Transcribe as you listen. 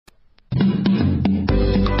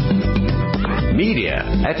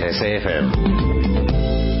at SAFM.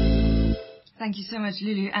 Thank you so much,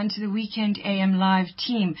 Lulu, and to the Weekend AM Live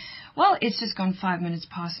team. Well, it's just gone 5 minutes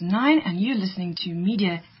past 9, and you're listening to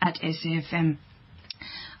Media at SAFM.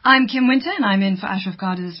 I'm Kim Winter, and I'm in for Ashraf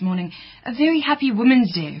Garda this morning. A very happy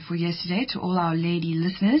Women's Day for yesterday to all our lady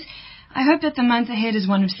listeners. I hope that the month ahead is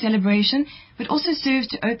one of celebration, but also serves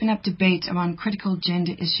to open up debate around critical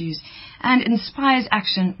gender issues and inspires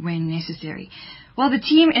action when necessary. Well, the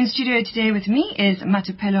team in studio today with me is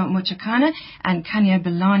Matapelo Mochakana and Kanya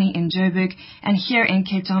Belani in Joburg, and here in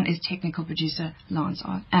Cape Town is technical producer Lance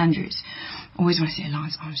Andrews. Always want to say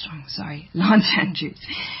Lance Armstrong, sorry, Lance Andrews.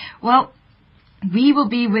 Well, we will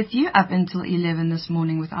be with you up until 11 this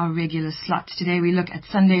morning with our regular slots. Today we look at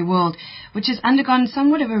Sunday World, which has undergone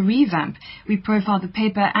somewhat of a revamp. We profile the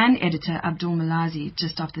paper and editor Abdul Malazi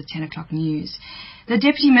just after the 10 o'clock news. The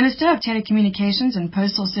Deputy Minister of Telecommunications and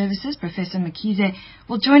Postal Services, Professor Mkhize,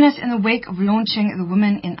 will join us in the wake of launching the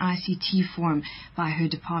Women in ICT Forum by her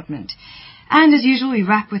department. And as usual, we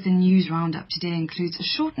wrap with a news roundup. Today includes a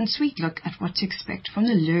short and sweet look at what to expect from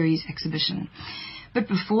the Luries exhibition. But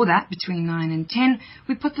before that, between 9 and 10,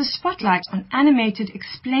 we put the spotlight on animated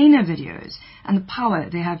explainer videos and the power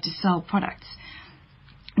they have to sell products.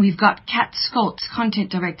 We've got Kat Skoltz, content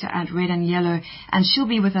director at Red and Yellow, and she'll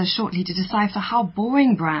be with us shortly to decipher how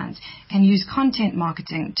boring brands can use content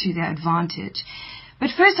marketing to their advantage.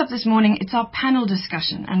 But first up this morning, it's our panel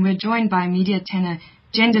discussion, and we're joined by media tenor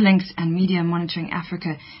GenderLinks and Media Monitoring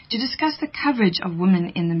Africa to discuss the coverage of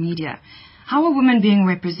women in the media. How are women being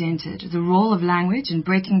represented? The role of language in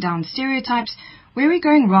breaking down stereotypes? Where are we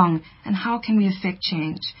going wrong? And how can we affect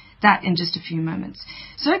change? That in just a few moments.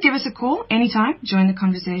 So give us a call anytime. Join the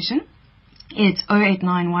conversation. It's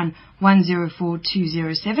 0891 104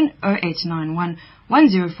 207, 0891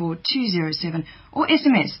 104 207, or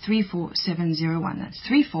SMS 34701. That's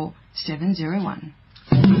 34701.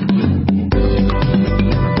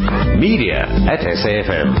 Media at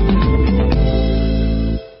SAFM.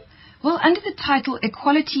 Well, under the title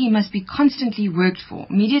Equality Must Be Constantly Worked For,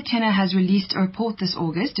 Media Tenor has released a report this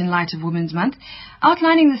August in light of Women's Month,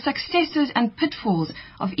 outlining the successes and pitfalls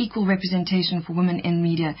of equal representation for women in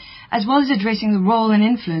media, as well as addressing the role and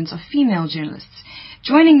influence of female journalists.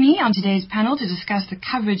 Joining me on today's panel to discuss the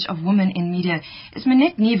coverage of women in media is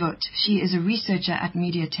Minette Nivot. She is a researcher at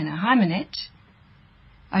Media Tenor. Hi, Minette.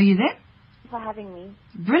 Are you there? For having me.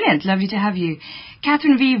 Brilliant. Lovely to have you.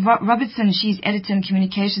 Catherine V. Robertson, she's editor and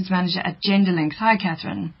communications manager at GenderLinks. Hi,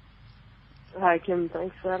 Catherine. Hi, Kim.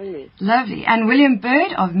 Thanks for having me. Lovely. And William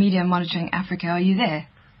Bird of Media Monitoring Africa. Are you there?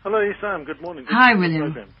 Hello, yes, Sam. Good morning. Hi,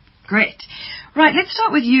 William. Great. Right, let's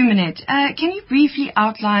start with you, Minette. Can you briefly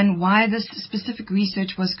outline why this specific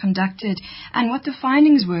research was conducted and what the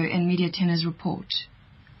findings were in Media Tenor's report?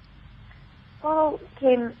 Well,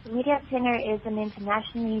 Kim, Media Tenor is an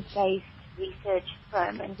internationally based research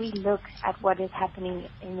firm, and we look at what is happening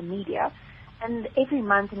in the media. And every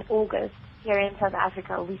month in August, here in South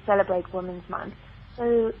Africa, we celebrate Women's Month.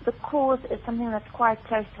 So the cause is something that's quite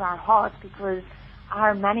close to our heart because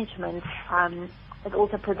our management is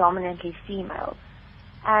also predominantly female.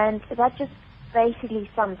 And that just basically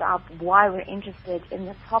sums up why we're interested in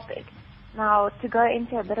this topic. Now, to go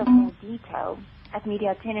into a bit of more detail, at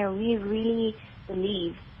Media Tenor, we really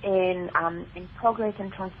believe in progress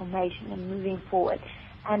and transformation and moving forward.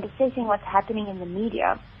 And assessing what's happening in the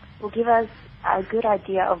media will give us a good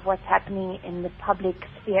idea of what's happening in the public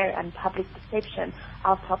sphere and public perception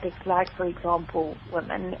of topics like, for example,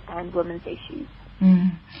 women and women's issues.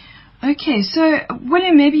 Okay, so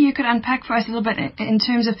William, maybe you could unpack for us a little bit in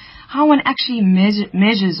terms of how one actually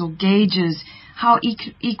measures or gauges how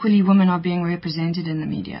equally women are being represented in the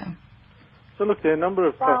media. So look, there are a number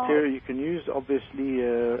of criteria you can use. Obviously,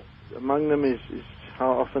 among them is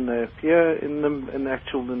how often they appear in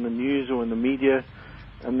the news or in the media,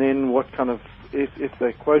 and then what kind of, if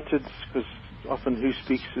they're quoted, because often who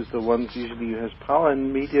speaks is the ones usually who has power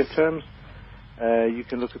in media terms. You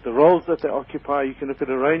can look at the roles that they occupy. You can look at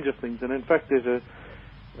a range of things. And in fact, there's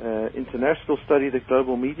a international study, the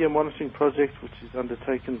Global Media Monitoring Project, which is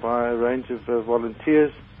undertaken by a range of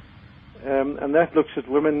volunteers. And that looks at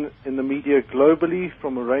women in the media globally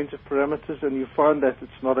from a range of parameters, and you find that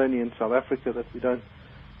it's not only in South Africa that we don't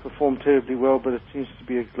perform terribly well, but it seems to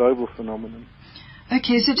be a global phenomenon.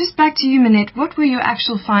 Okay, so just back to you, Minette. What were your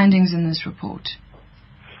actual findings in this report?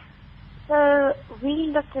 So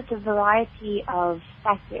we looked at a variety of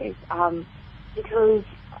factors because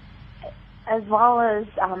as well as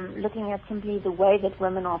looking at simply the way that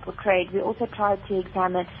women are portrayed, we also tried to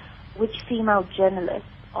examine which female journalists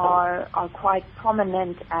are quite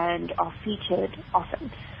prominent and are featured often.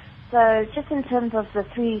 So just in terms of the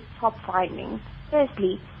three top findings,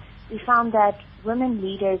 firstly, we found that women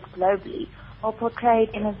leaders globally are portrayed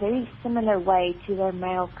in a very similar way to their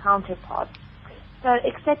male counterparts. So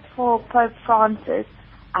except for Pope Francis,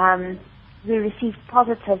 who received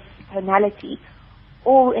positive tonality,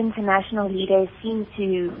 all international leaders seem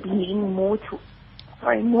to be leaning more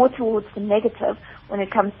towards the negative when it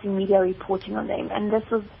comes to media reporting on them. And this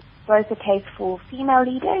was both the case for female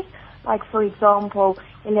leaders, like, for example,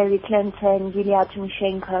 Hillary Clinton, Yulia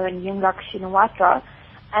Tymoshenko, and Yingluck Shinawatra,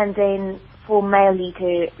 and then for male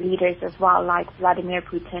leaders as well, like Vladimir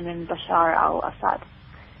Putin and Bashar al-Assad.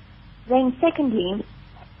 Then secondly,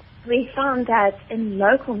 we found that in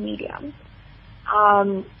local media,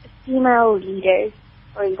 female leaders,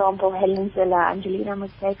 for example, Helen Ziller, Angelina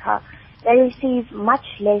Museka, they receive much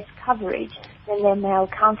less coverage than their male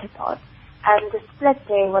counterparts. And the split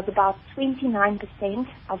there was about 29%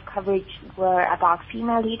 of coverage were about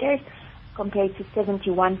female leaders compared to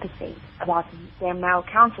 71% about their male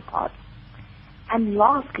counterparts. And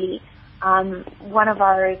lastly, one of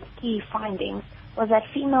our key findings was that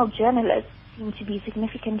female journalists seem to be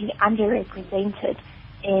significantly underrepresented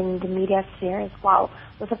in the media sphere as well,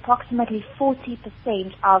 with approximately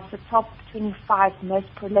 40% of the top 25 most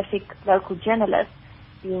prolific local journalists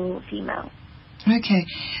being female. Okay,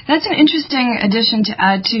 that's an interesting addition to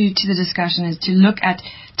add to the discussion, is to look at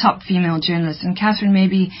top female journalists. And Catherine,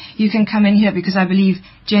 maybe you can come in here, because I believe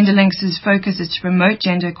Gender Links' focus is to promote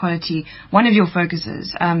gender equality, one of your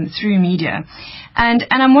focuses through media. And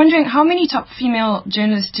I'm wondering, how many top female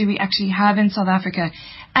journalists do we actually have in South Africa?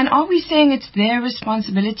 And are we saying it's their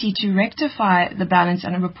responsibility to rectify the balance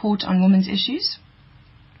and report on women's issues?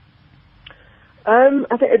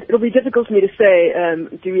 I think it'll be difficult for me to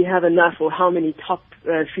say, do we have enough or how many top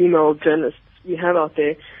female journalists we have out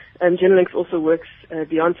there. Genlinks also works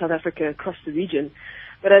beyond South Africa, across the region.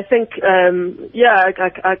 But I think,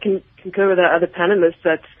 I can concur with our other panelists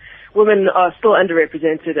that women are still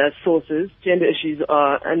underrepresented as sources. Gender issues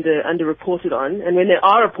are underreported on. And when they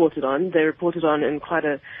are reported on, they're reported on in quite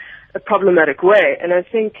a problematic way. And I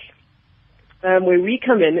think where we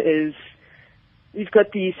come in is, we've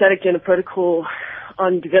got the SADC Gender Protocol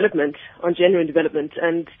on development, on gender and development,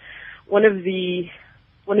 and one of the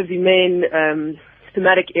main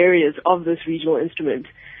thematic areas of this regional instrument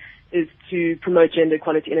is to promote gender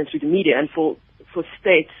equality in and through the media, and for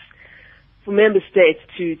member states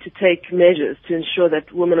to take measures to ensure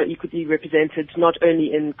that women are equally represented, not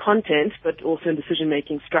only in content but also in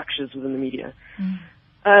decision-making structures within the media.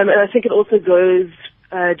 And I think it also goes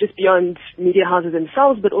just beyond media houses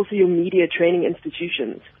themselves, but also your media training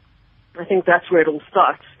institutions. I think that's where it all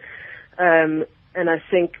starts. And I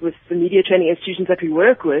think with the media training institutions that we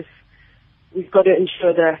work with, we've got to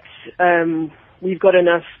ensure that we've got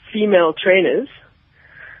enough female trainers,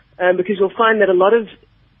 because you'll find that a lot of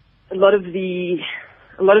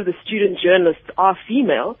the student journalists are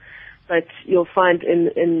female, but you'll find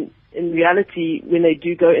in reality, when they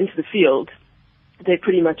do go into the field, they're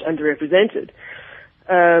pretty much underrepresented.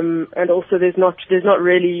 And also there's not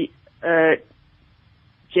really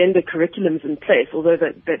gender curriculums in place, although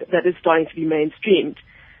that is starting to be mainstreamed.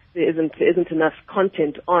 There isn't enough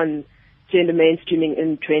content on gender mainstreaming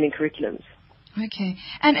in training curriculums. Okay.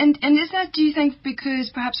 And is that, do you think, because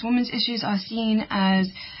perhaps women's issues are seen as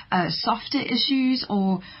softer issues,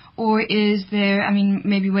 or is there, I mean,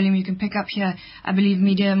 maybe William, you can pick up here, I believe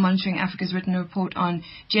Media Monitoring Africa's written a report on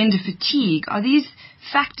gender fatigue. Are these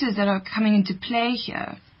factors that are coming into play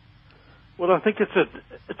here? Well, I think it's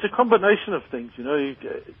a combination of things, you know.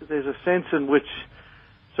 There's a sense in which,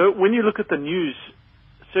 so when you look at the news,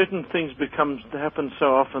 certain things happen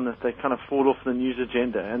so often that they kind of fall off the news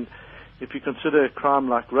agenda. And if you consider a crime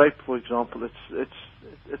like rape, for example,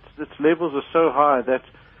 its levels are so high that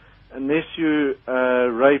unless you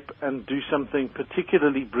rape and do something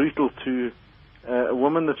particularly brutal to a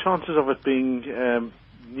woman, the chances of it being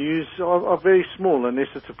news are very small, unless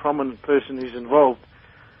it's a prominent person who's involved.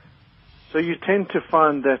 So you tend to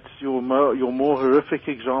find that your more horrific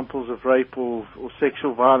examples of rape or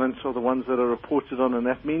sexual violence are the ones that are reported on, and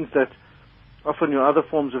that means that often your other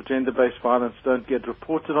forms of gender-based violence don't get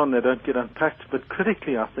reported on, they don't get unpacked. But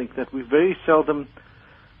critically, I think that we very seldom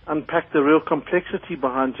unpack the real complexity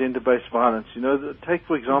behind gender-based violence. You know, take,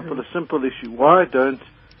 for example, a simple issue. Why don't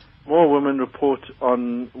more women report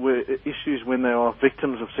on issues when they are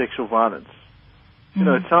victims of sexual violence? You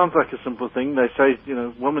know, it sounds like a simple thing. They say, you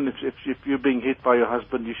know, woman, if you're being hit by your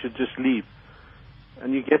husband, you should just leave.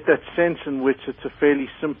 And you get that sense in which it's a fairly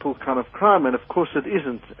simple kind of crime, and of course it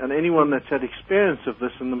isn't. And anyone that's had experience of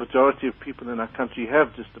this, and the majority of people in our country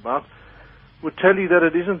have just about, would tell you that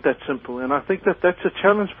it isn't that simple. And I think that that's a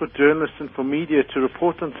challenge for journalists and for media to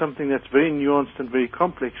report on something that's very nuanced and very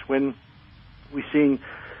complex when we're seeing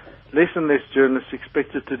less and less journalists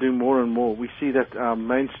expected to do more and more. We see that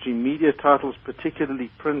mainstream media titles,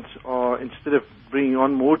 particularly print, are, instead of bringing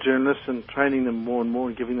on more journalists and training them more and more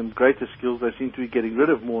and giving them greater skills, they seem to be getting rid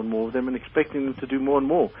of more and more of them and expecting them to do more and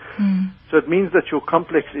more. So it means that your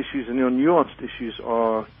complex issues and your nuanced issues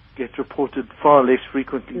get reported far less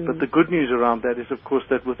frequently. But the good news around that is, of course,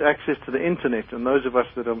 that with access to the internet, and those of us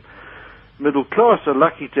that are middle class are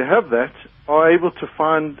lucky to have that, are able to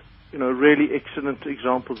find really excellent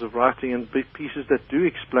examples of writing and big pieces that do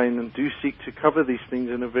explain and do seek to cover these things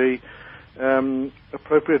in a very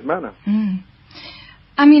appropriate manner.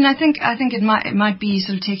 I mean, I think it might be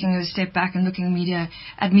sort of taking a step back and looking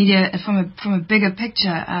at media from a bigger picture,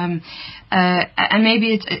 and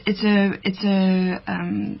maybe it's a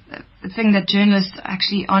thing that journalists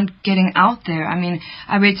actually aren't getting out there. I mean,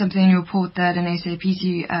 I read something in your report that an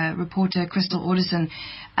SAPC reporter, Crystal Alderson,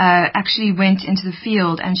 actually went into the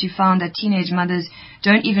field, and she found that teenage mothers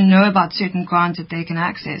don't even know about certain grants that they can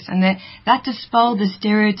access, and that dispelled the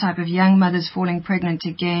stereotype of young mothers falling pregnant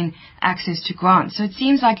to gain access to grants. So it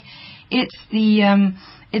seems like it's the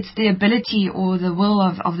ability or the will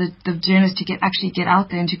of the journalists to get out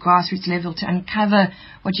there into grassroots level to uncover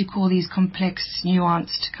what you call these complex,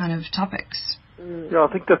 nuanced kind of topics. Yeah,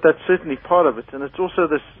 I think that's certainly part of it, and it's also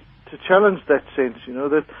this to challenge that sense,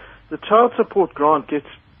 that the child support grant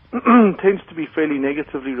tends to be fairly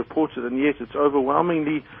negatively reported, and yet it's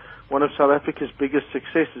overwhelmingly one of South Africa's biggest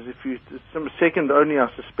successes. It's second only, I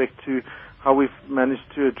suspect, to how we've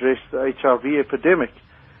managed to address the HIV epidemic.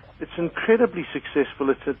 It's incredibly successful.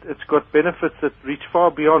 It's got benefits that reach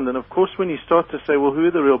far beyond. And of course, when you start to say, well, who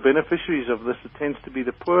are the real beneficiaries of this? It tends to be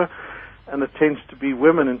the poor, and it tends to be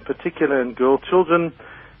women in particular and girl children.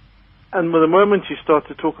 And the moment you start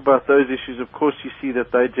to talk about those issues, of course, you see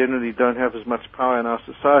that they generally don't have as much power in our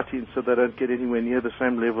society, and so they don't get anywhere near the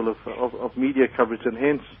same level of media coverage. And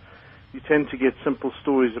hence, you tend to get simple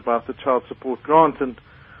stories about the child support grant and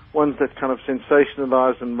ones that kind of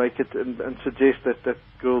sensationalize and make it and suggest that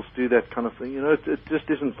girls do that kind of thing. It just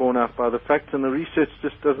isn't borne out by the facts, and the research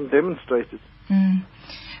just doesn't demonstrate it.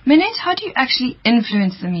 Minette, how do you actually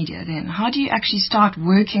influence the media then? How do you actually start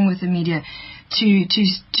working with the media to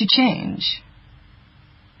change?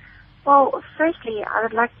 Well, firstly, I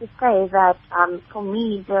would like to say that for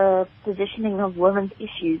me, the positioning of women's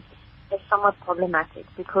issues is somewhat problematic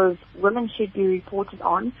because women should be reported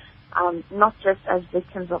on, not just as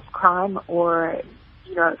victims of crime or,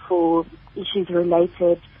 for issues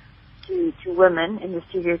related to women in the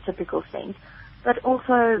stereotypical sense, but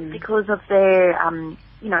also because of their,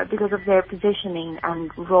 because of their positioning and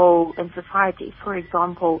role in society. For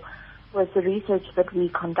example, was the research that we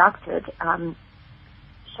conducted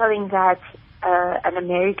showing that an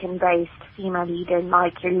American-based female leader,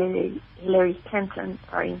 like Hillary Clinton,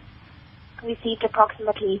 received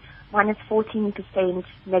approximately minus 14%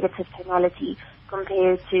 negative tonality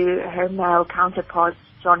compared to her male counterparts,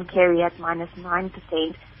 John Kerry at minus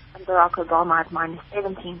 9% and Barack Obama at minus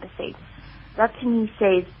 17%. That to me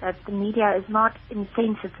says that the media is not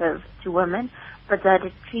insensitive to women, but that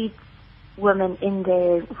it treats women in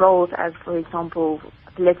their roles as, for example,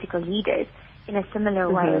 political leaders in a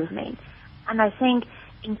similar way as men. And I think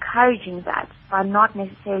encouraging that by not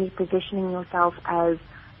necessarily positioning yourself as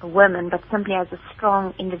a woman, but simply as a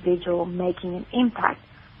strong individual making an impact,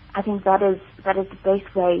 I think that is the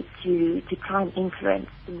best way to try and influence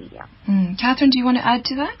the media. Catherine, do you want to add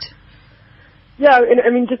to that? Yeah, I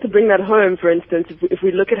mean, just to bring that home, for instance, if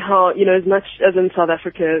we look at how, as much as in South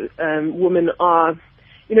Africa, women are,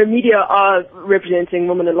 media are representing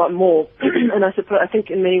women a lot more, and I think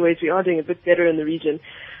in many ways we are doing a bit better in the region,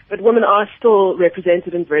 but women are still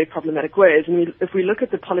represented in very problematic ways. And if we look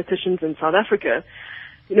at the politicians in South Africa,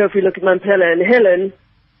 if we look at Mampela and Helen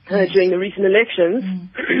during the recent elections,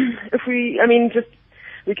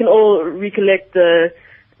 we can all recollect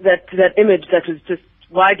that image that was just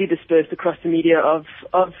widely dispersed across the media of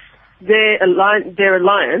their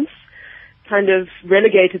alliance kind of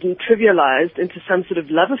relegated and trivialized into some sort of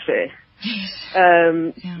love affair.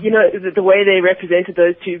 The way they represented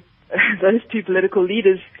those two political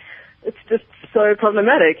leaders, it's just so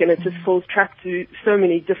problematic, and it just falls trap to so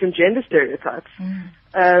many different gender stereotypes.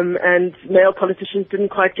 And male politicians didn't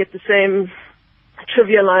quite get the same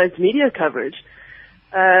trivialized media coverage.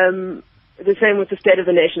 The same with the State of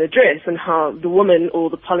the Nation address, and how the women or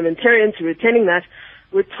the parliamentarians who were attending that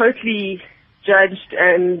were totally judged,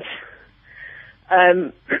 and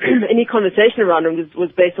any conversation around them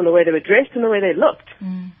was based on the way they were dressed and the way they looked.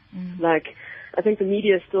 Like, I think the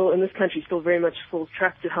media still, in this country, still very much falls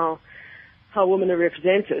trap to how women are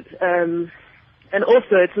represented. And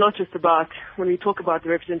also, it's not just about, when we talk about the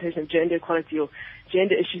representation of gender equality or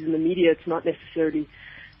gender issues in the media, it's not necessarily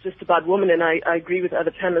just about women. And I agree with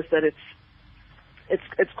other panelists that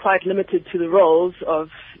it's quite limited to the roles of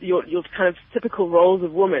your kind of typical roles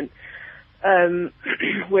of women,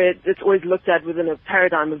 where it's always looked at within a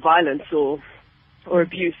paradigm of violence or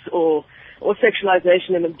abuse or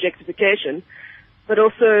sexualization and objectification, but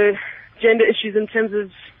also gender issues in terms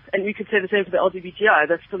of, and we could say the same for the LGBTI,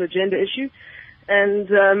 that's still a gender issue. And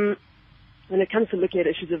when it comes to looking at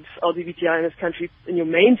issues of LGBTI in this country, in your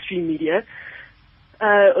mainstream media,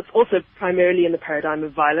 it's also primarily in the paradigm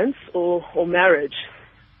of violence or marriage,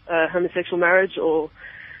 homosexual marriage or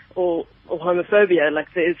homophobia. Like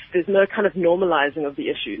there's no kind of normalizing of the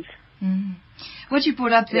issues. Mm. What you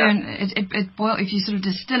brought up there, and if you sort of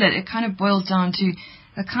distill it, it kind of boils down to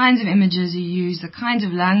the kinds of images you use, the kinds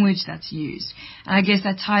of language that's used. And I guess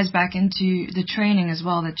that ties back into the training as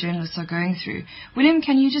well that journalists are going through. William,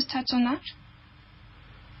 can you just touch on that?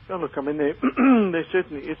 Yeah, look, I mean, there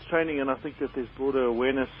certainly is training, and I think that there's broader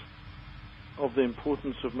awareness of the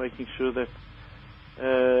importance of making sure that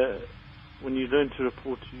when you learn to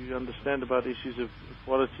report, you understand about issues of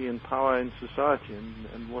equality and power in society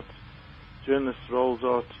and what journalists' roles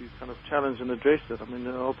are to kind of challenge and address that. I mean,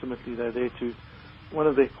 ultimately they're there to, one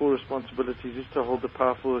of their core responsibilities is to hold the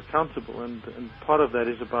powerful accountable, and part of that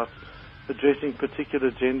is about addressing particular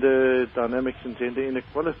gender dynamics and gender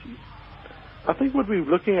inequalities. I think what we're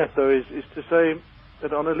looking at, though, is to say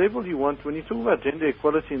that on a level you want, when you talk about gender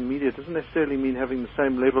equality in media, it doesn't necessarily mean having the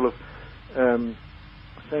same level of,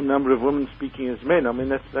 same number of women speaking as men. I mean,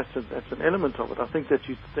 that's an element of it. I think that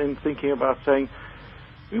you're then thinking about saying,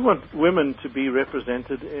 we want women to be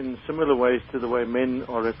represented in similar ways to the way men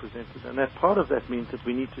are represented. And that part of that means that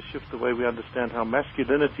we need to shift the way we understand how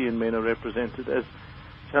masculinity in men are represented, as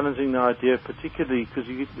challenging the idea, particularly because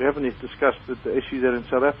we haven't yet discussed the issue that in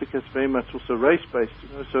South Africa it's very much also race-based.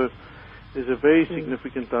 So there's a very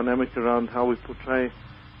significant dynamic around how we portray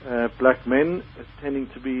black men as tending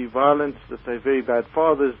to be violent, that they're very bad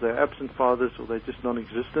fathers, they're absent fathers, or they're just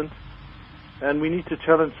non-existent. And we need to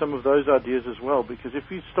challenge some of those ideas as well, because if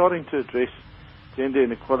you're starting to address gender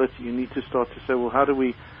inequality, you need to start to say, well, how do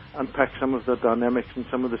we unpack some of the dynamics and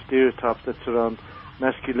some of the stereotypes that surround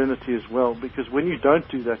masculinity as well? Because when you don't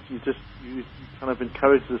do that, you kind of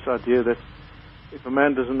encourage this idea that if a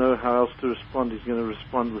man doesn't know how else to respond, he's going to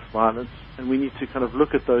respond with violence. And we need to kind of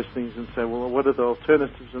look at those things and say, well, what are the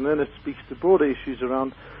alternatives? And then it speaks to broader issues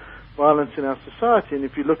around violence in our society. And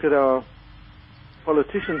if you look at our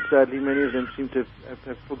politicians, sadly, many of them seem to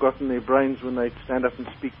have forgotten their brains when they stand up and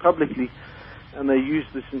speak publicly, and they use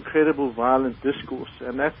this incredible violent discourse,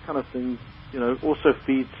 and that kind of thing, also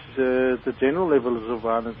feeds the general levels of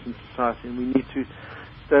violence in society, and we need to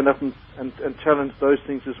stand up and challenge those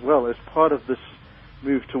things as well as part of this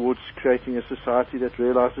move towards creating a society that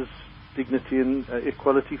realizes dignity and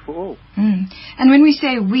equality for all. And when we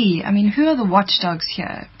say we, I mean, who are the watchdogs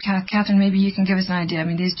here? Catherine, maybe you can give us an idea. I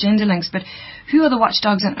mean, there's gender links, but who are the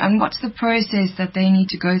watchdogs, and what's the process that they need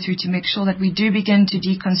to go through to make sure that we do begin to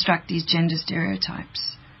deconstruct these gender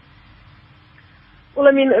stereotypes? Well,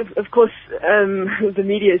 I mean, of course, the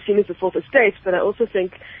media is seen as the fourth estate, but I also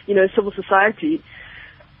think, civil society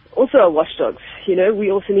also are watchdogs.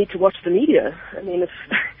 We also need to watch the media. I mean,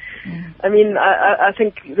 I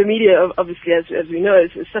think the media, obviously, as we know,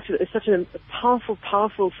 is such a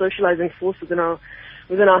powerful socializing force within our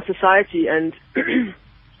society, and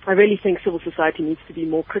I really think civil society needs to be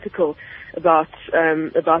more critical about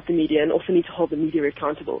the media, and also need to hold the media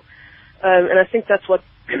accountable. And I think that's what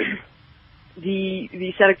the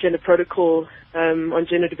SADC Gender Protocol on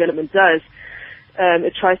gender development does.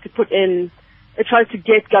 It tries to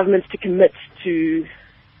get governments to commit to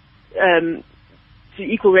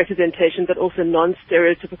equal representation, but also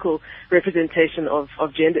non-stereotypical representation of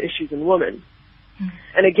gender issues in women.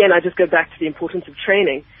 And again, I just go back to the importance of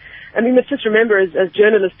training. I mean, let's just remember, as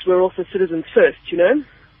journalists, we're also citizens first,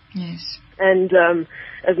 Yes. And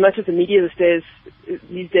as much as the media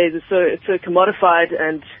these days is so commodified,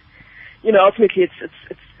 and ultimately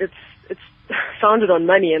it's founded on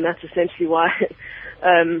money, and that's essentially why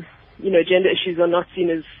gender issues are not seen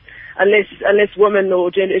as, unless women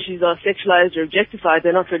or gender issues are sexualized or objectified,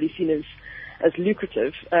 they're not really seen as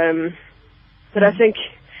lucrative. But I think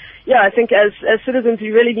as citizens, we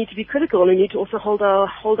really need to be critical, and we need to also hold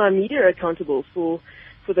our media accountable for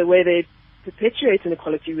the way they perpetuate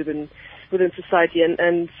inequality within society.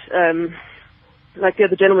 And like the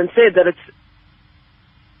other gentleman said, that it's.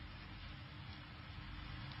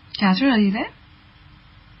 Catherine, are you there?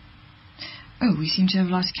 Oh, we seem to have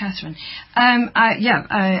lost Catherine.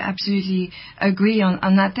 I absolutely agree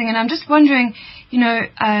on that thing. And I'm just wondering,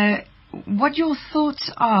 what your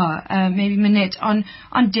thoughts are, maybe Minette, on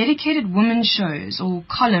dedicated women's shows or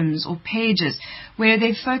columns or pages where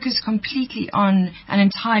they focus completely on and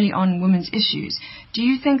entirely on women's issues. Do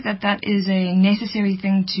you think that is a necessary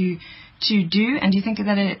thing to do? And do you think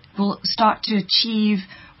that it will start to achieve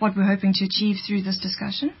what we're hoping to achieve through this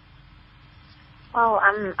discussion? Well,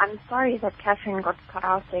 I'm sorry that Catherine got cut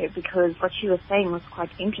out there, because what she was saying was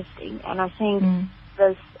quite interesting, and I think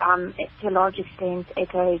this, to a large extent,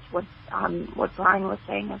 echoes what Brian was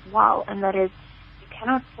saying as well, and that is, you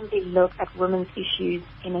cannot simply look at women's issues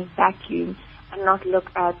in a vacuum and not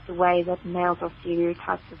look at the way that males are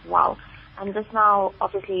stereotyped as well. And this now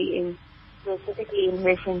obviously is specifically in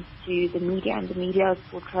reference to the media and the media's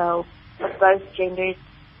portrayal of both genders,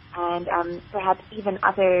 and perhaps even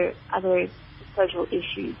other social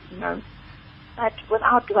issues, But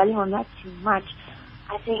without dwelling on that too much,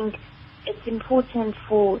 I think it's important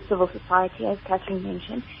for civil society, as Catherine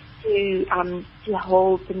mentioned, to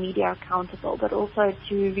hold the media accountable, but also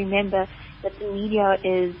to remember that the media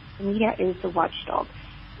is the watchdog.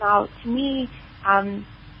 Now, to me,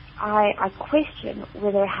 I question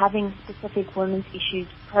whether having specific women's issues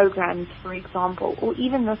programs, for example, or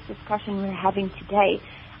even this discussion we're having today,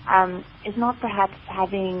 is not perhaps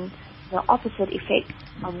having the opposite effect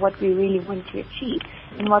of what we really want to achieve.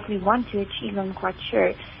 And what we want to achieve, I'm quite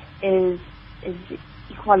sure, is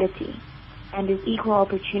equality, and is equal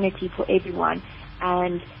opportunity for everyone,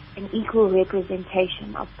 and an equal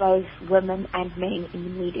representation of both women and men in the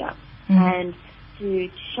media, and to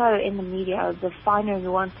show in the media the finer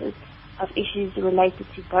nuances of issues related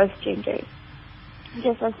to both genders.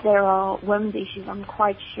 Just as there are women's issues, I'm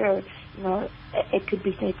quite sure, it could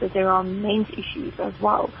be said that there are men's issues as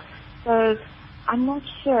well. So I'm not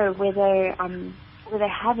sure whether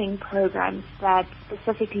having programs that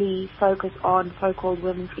specifically focus on so-called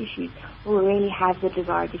women's issues will really have the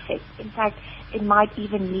desired effect. In fact, it might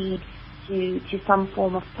even lead to some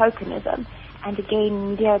form of tokenism. And again,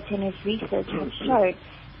 media tennis research has shown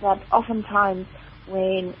that oftentimes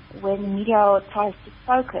when the media tries to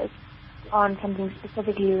focus on something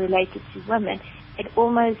specifically related to women, it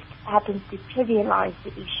almost happens to trivialize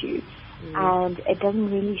the issue. And it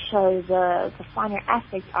doesn't really show the finer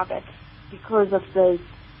aspects of it because of this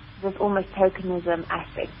almost tokenism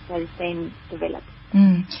aspect that is then developed.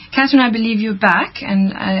 Catherine, I believe you're back,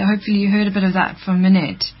 and hopefully you heard a bit of that from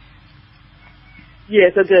Minette.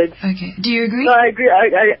 Yes, I did. Okay. Do you agree? No, I agree.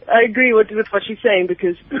 I agree with what she's saying,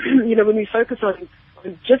 because when we focus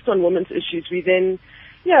just on women's issues, we then,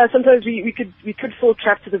 sometimes we could fall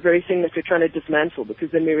trapped to the very thing that we're trying to dismantle,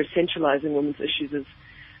 because then we're essentializing women's issues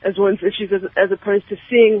as women's issues as opposed to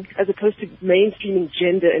mainstreaming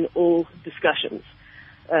gender in all discussions.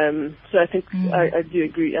 So I think I do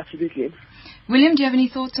agree, absolutely. William, do you have any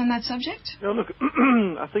thoughts on that subject? No, look,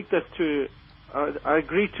 I think that I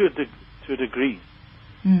agree to a degree,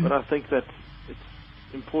 but I think that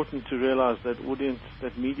it's important to realize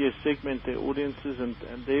that media segment their audiences, and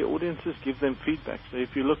their audiences give them feedback. So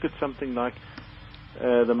if you look at something like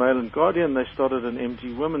the Mail and Guardian, they started an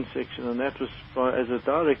MG Women section, and that was as a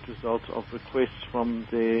direct result of requests from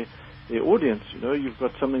their audience. You've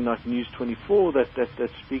got something like News 24 that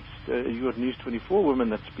speaks. You've got News 24 Women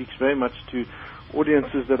that speaks very much to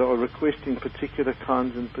audiences that are requesting particular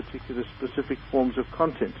kinds and particular specific forms of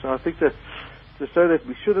content. So I think that to say that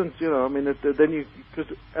we shouldn't, there are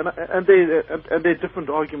different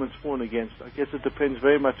arguments for and against. I guess it depends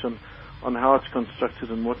very much on how it's constructed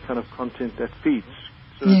and what kind of content that feeds.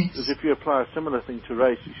 So as if you apply a similar thing to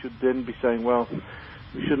race, you should then be saying, well,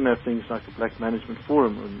 we shouldn't have things like a Black Management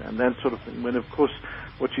Forum and that sort of thing. When, of course,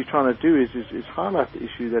 what you're trying to do is highlight the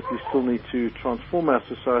issue that we still need to transform our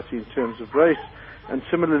society in terms of race, and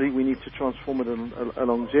similarly we need to transform it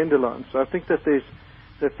along gender lines. So I think that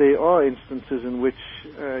there are instances in which,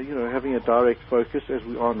 having a direct focus, as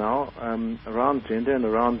we are now, around gender and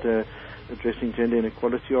around addressing gender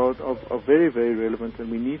inequality are very, very relevant,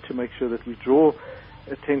 and we need to make sure that we draw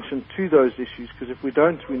attention to those issues, because if we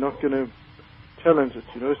don't, we're not going to challenge it,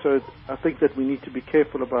 So I think that we need to be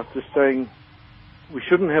careful about just saying we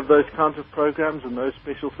shouldn't have those kinds of programs and those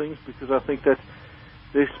special things, because I think that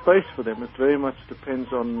there's space for them. It very much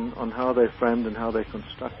depends on how they're framed and how they're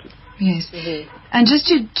constructed. Yes. And just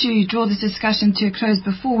to draw this discussion to a close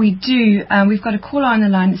before we do, we've got a caller on the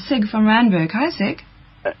line, Sig from Randburg. Hi, Sig.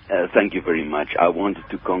 Thank you very much. I wanted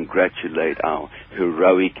to congratulate our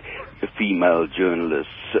heroic female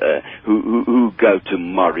journalists who go to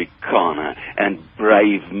Marikana and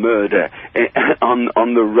brave murder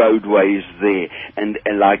on the roadways there, and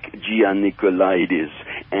like Gia Nikolaidis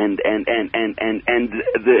and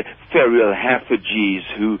the Ferial Haffajis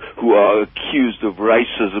who are accused of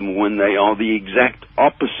racism when they are the exact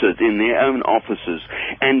opposite in their own offices,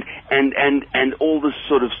 and all this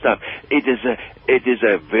sort of stuff. It is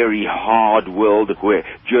a very hard world where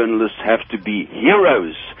journalists have to be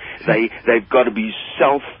heroes. They've got to be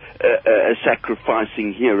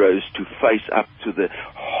sacrificing heroes to face up to the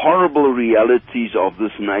horrible realities of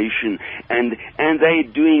this nation, and they're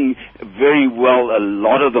doing very well, a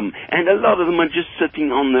lot of them, and a lot of them are just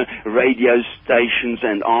sitting on the radio stations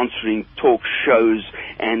and answering talk shows,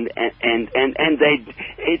 and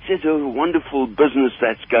it's just a wonderful business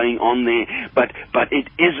that's going on there, but it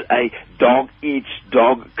is a dog eats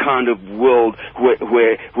dog kind of world where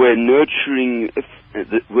the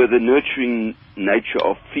nurturing nature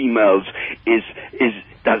of females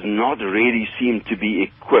does not really seem to be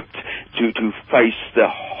equipped to face the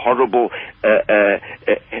horrible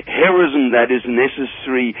heroism that is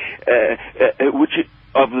necessary, which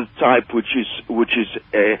of the type which is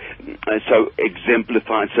so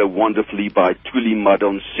exemplified so wonderfully by Thuli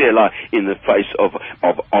Madonsela in the face of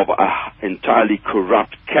a entirely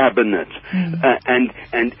corrupt cabinet, and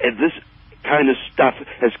this kind of stuff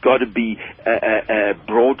has got to be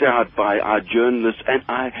brought out by our journalists, and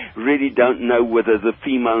I really don't know whether the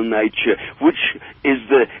female nature, which is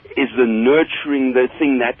the nurturing, the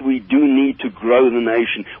thing that we do need to grow the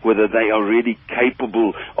nation, whether they are really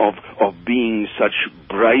capable of being such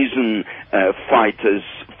brazen fighters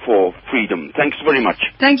for freedom. Thanks very much.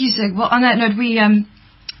 Thank you, Sig. Well, on that note,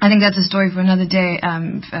 I think that's a story for another day,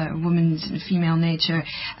 women's and female nature,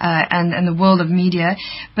 and the world of media.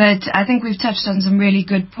 But I think we've touched on some really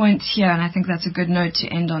good points here, and I think that's a good note to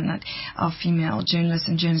end on, that our female journalists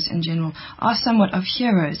and journalists in general are somewhat of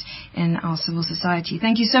heroes in our civil society.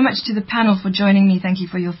 Thank you so much to the panel for joining me. Thank you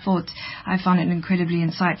for your thoughts. I found it incredibly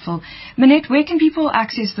insightful. Minette, where can people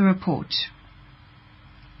access the report?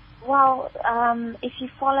 Well, if you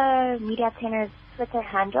follow Media Tenor's Twitter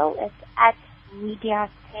handle, it's at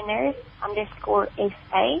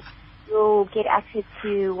MediaTenors_SA. You'll get access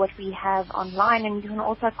to what we have online, and you can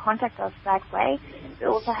also contact us that way. We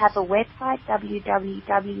also have a website,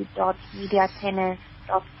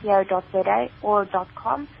 www.mediatenor.co.za or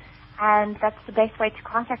 .com, and that's the best way to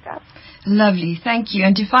contact us. Lovely, thank you.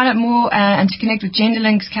 And to find out more and to connect with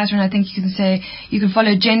Genderlinks, Catherine, I think you can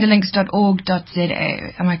follow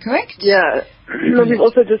genderlinks.org.za. Am I correct? Yeah. We've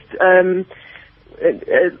also just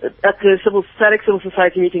at the SADC Civil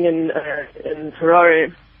Society meeting in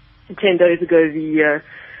Harare 10 days ago,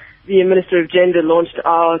 the Minister of Gender launched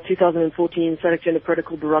our 2014 SADC Gender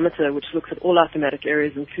Protocol Barometer, which looks at all our thematic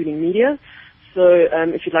areas, including media. So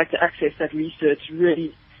if you'd like to access that research,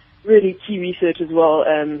 really key research as well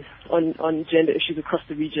on gender issues across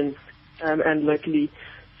the region and locally.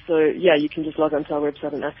 So, yeah, you can just log onto our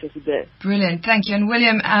website and access it there. Brilliant. Thank you. And,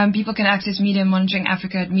 William, people can access Media Monitoring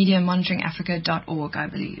Africa at mediamonitoringafrica.org, I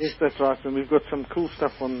believe. Yes, that's right. And we've got some cool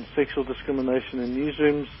stuff on sexual discrimination in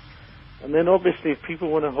newsrooms. And then, obviously, if people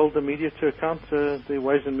want to hold the media to account, there are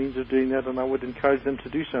ways and means of doing that, and I would encourage them to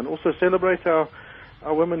do so. And also celebrate our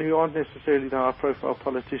women who aren't necessarily the high-profile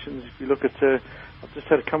politicians. If you look at... I've just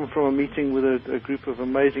had come from a meeting with a group of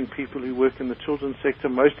amazing people who work in the children's sector.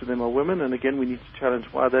 Most of them are women, and again, we need to challenge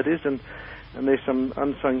why that is. And there's some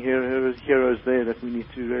unsung heroes there that we need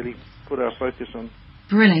to really put our focus on.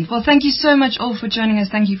 Brilliant. Well, thank you so much all for joining us.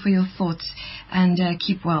 Thank you for your thoughts, and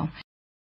keep well.